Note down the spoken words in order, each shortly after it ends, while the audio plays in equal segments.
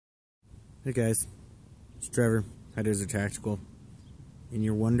Hey guys, it's Trevor, High Desert Tactical, and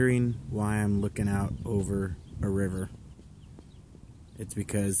you're wondering why I'm looking out over a river. It's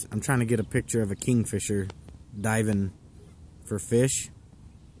because I'm trying to get a picture of a kingfisher diving for fish,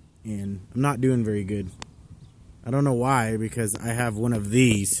 and I'm not doing very good. I don't know why, because I have one of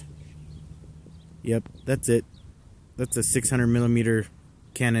these. Yep, that's it. That's a 600mm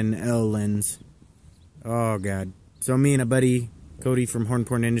Canon L lens. Oh god. So me and a buddy, Cody from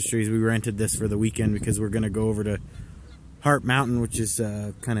Hornporn Industries, we rented this for the weekend because we're going to go over to Hart Mountain, which is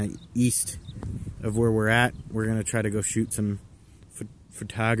kind of east of where we're at. We're going to try to go shoot some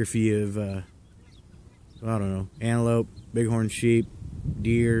photography of, I don't know, antelope, bighorn sheep,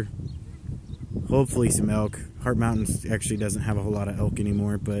 deer, hopefully some elk. Hart Mountain actually doesn't have a whole lot of elk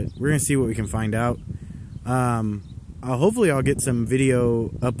anymore, but we're going to see what we can find out. Hopefully I'll get some video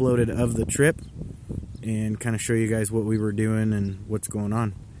uploaded of the trip and kind of show you guys what we were doing and what's going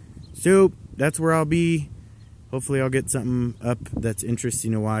on. So that's where I'll be. Hopefully I'll get something up that's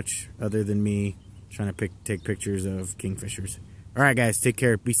interesting to watch other than me trying to take pictures of kingfishers. Alright guys, take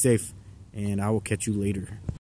care, be safe, and I will catch you later.